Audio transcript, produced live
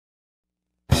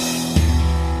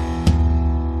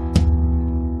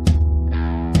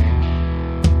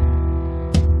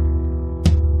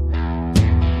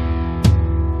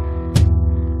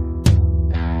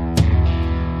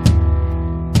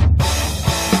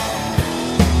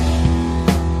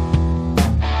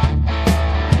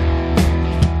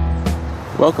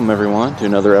Welcome everyone to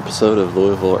another episode of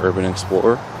Louisville Urban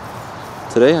Explorer.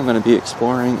 Today I'm going to be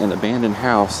exploring an abandoned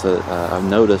house that I've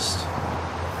noticed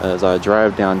as I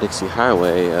drive down Dixie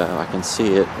Highway. I can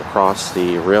see it across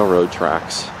the railroad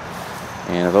tracks,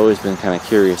 and I've always been kind of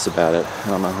curious about it. I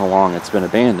don't know how long it's been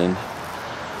abandoned,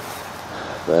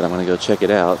 but I'm going to go check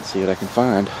it out and see what I can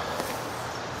find.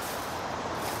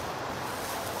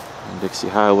 And Dixie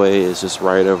Highway is just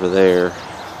right over there.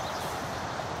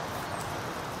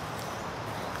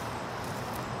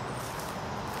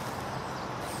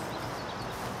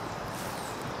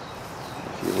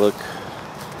 If you look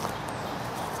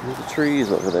through the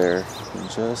trees over there, you can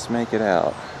just make it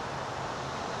out.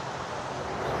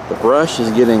 The brush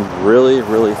is getting really,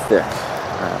 really thick.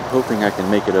 I'm hoping I can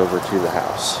make it over to the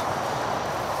house.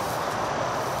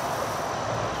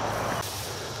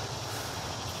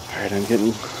 Alright, I'm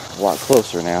getting a lot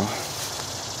closer now.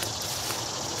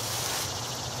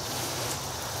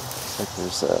 Looks like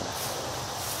there's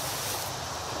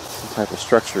some type of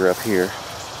structure up here.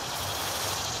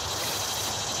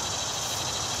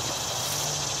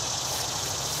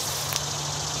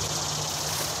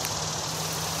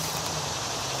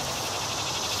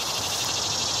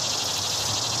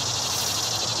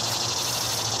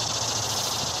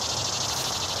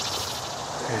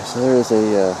 Okay, so there's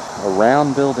a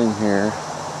round building here.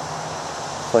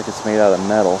 Looks like it's made out of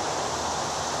metal.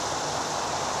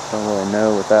 Don't really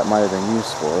know what that might have been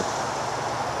used for.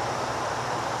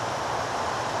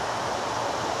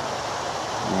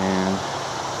 And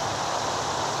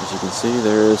as you can see,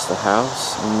 there is the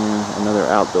house and another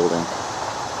outbuilding.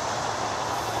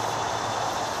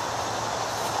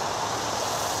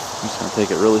 I'm just going to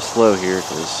take it really slow here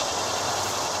because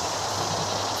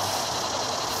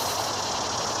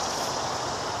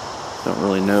don't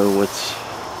really know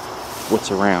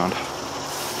what's around.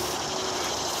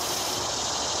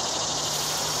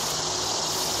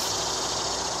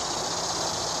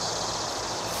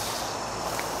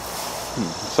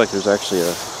 Looks like there's actually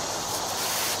an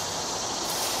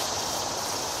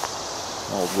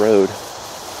old road,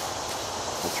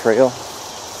 a trail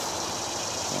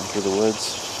going through the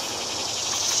woods.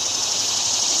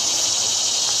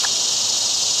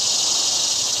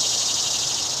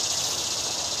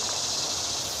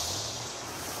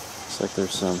 Looks like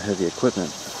there's some heavy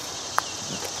equipment.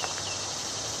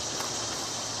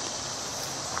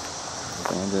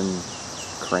 Abandoned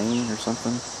crane or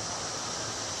something.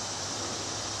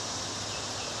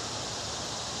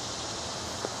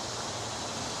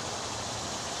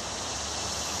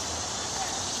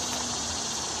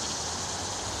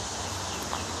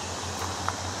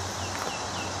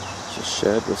 It's a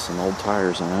shed with some old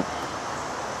tires in it.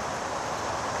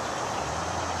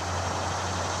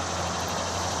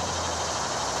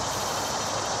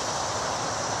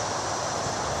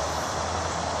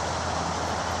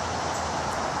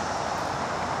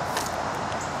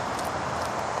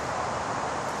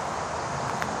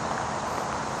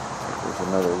 There's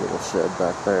another little shed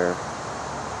back there.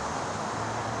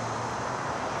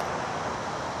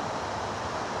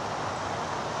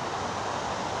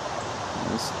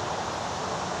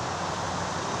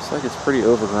 Looks like it's pretty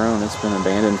overgrown. It's been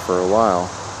abandoned for a while.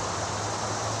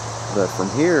 But from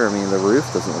here, I mean, the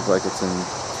roof doesn't look like it's in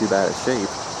too bad a shape.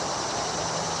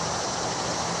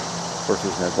 Of course,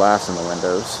 there's no glass in the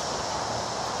windows.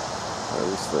 Or at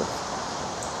least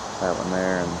that one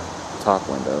there and the top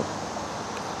window.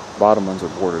 Bottom ones are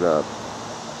boarded up.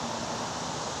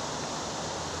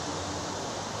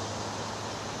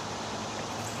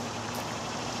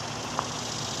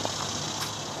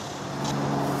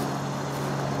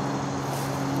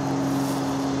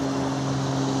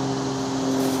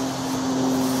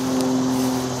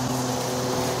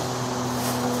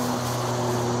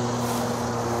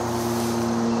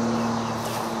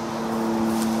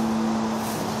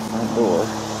 Front door.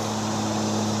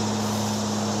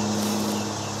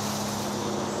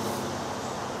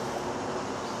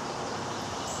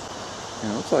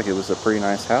 And it looks like it was a pretty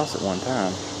nice house at one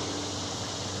time.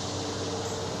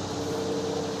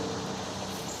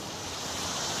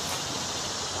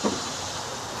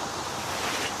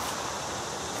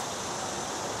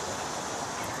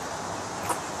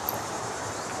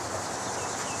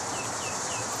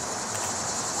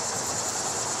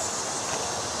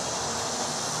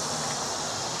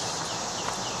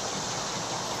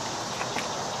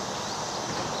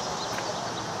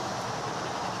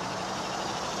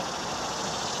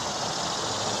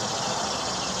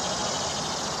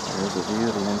 There's a view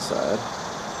of the inside.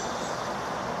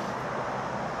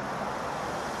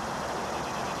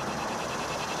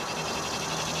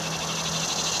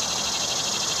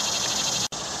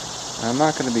 I'm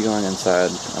not going to be going inside,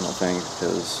 I don't think,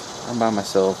 because I'm by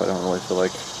myself. I don't really feel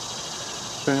like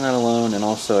doing that alone, and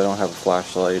also I don't have a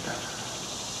flashlight,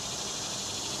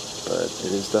 but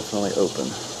it is definitely open.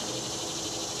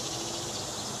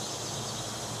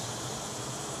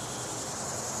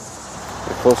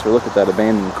 A closer look at that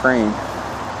abandoned crane.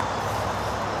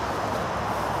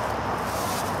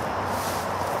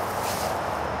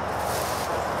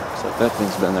 Looks like that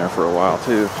thing's been there for a while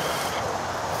too.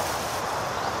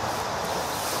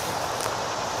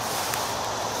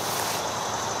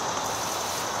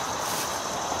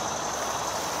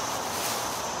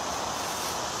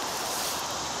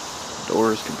 The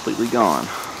door is completely gone.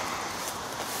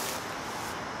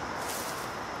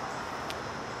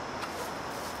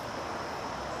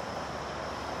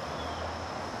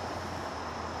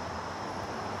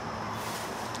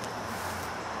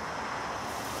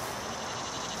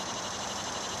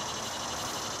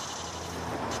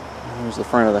 Here's the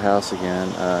front of the house again.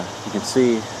 You can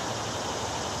see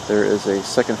there is a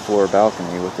second floor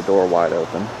balcony with the door wide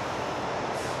open.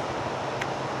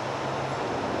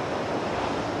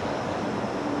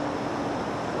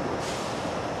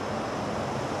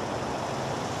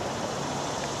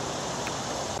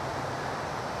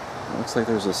 It looks like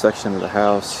there's a section of the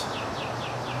house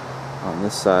on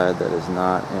this side that is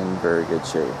not in very good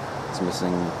shape. It's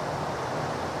missing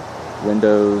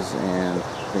windows and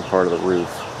I think part of the roof.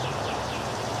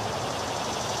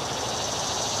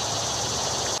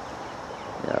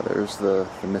 Yeah, there's the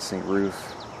missing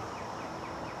roof.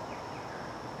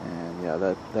 And yeah,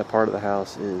 that part of the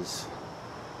house is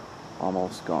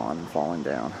almost gone and falling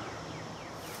down.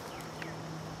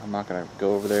 I'm not going to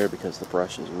go over there because the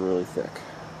brush is really thick.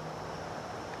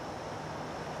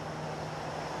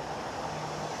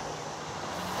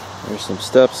 There's some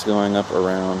steps going up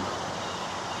around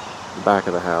the back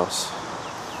of the house.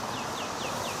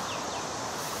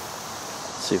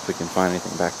 Let's see if we can find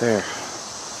anything back there.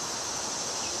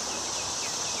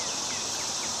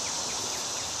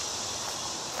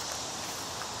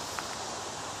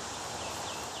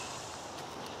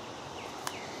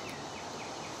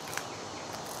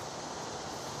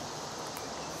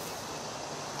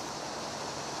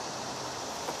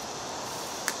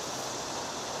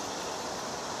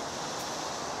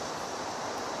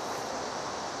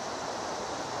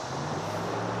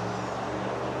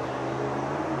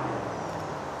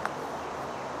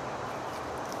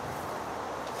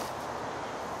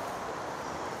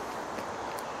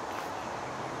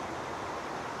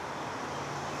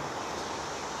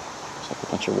 Like a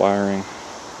bunch of wiring.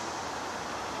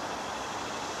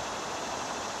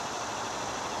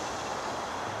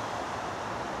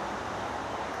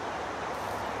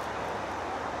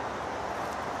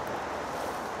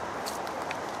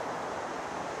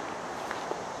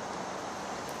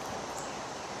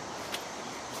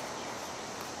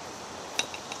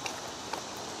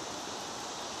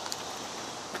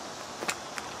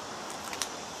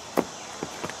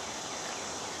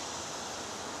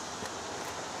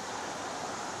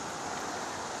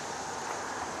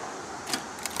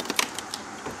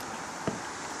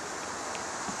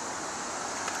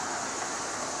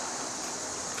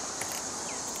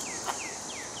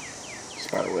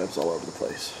 Spider webs all over the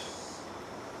place.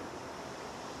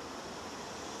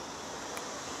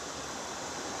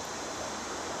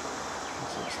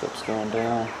 Some steps going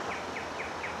down.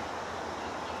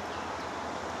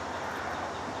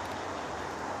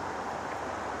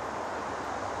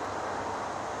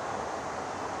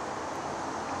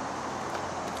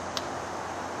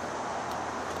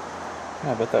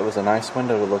 Yeah, I bet that was a nice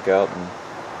window to look out and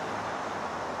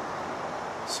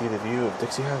see the view of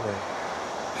Dixie Hwy.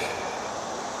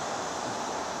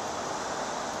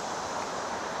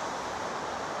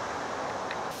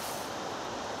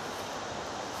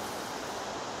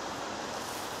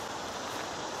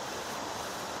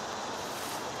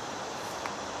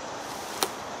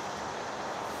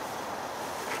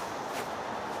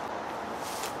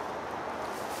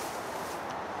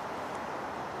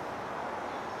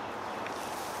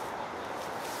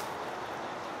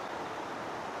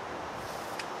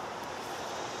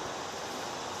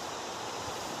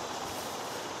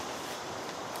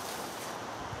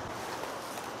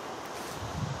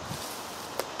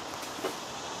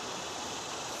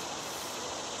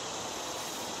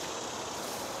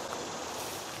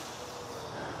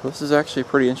 This is actually a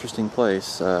pretty interesting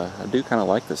place. I do kind of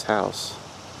like this house.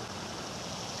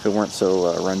 If it weren't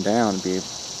so run down, it'd be a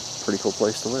pretty cool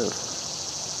place to live.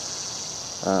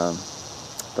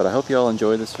 But I hope you all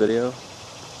enjoyed this video.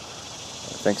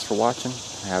 Thanks for watching.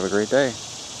 Have a great day.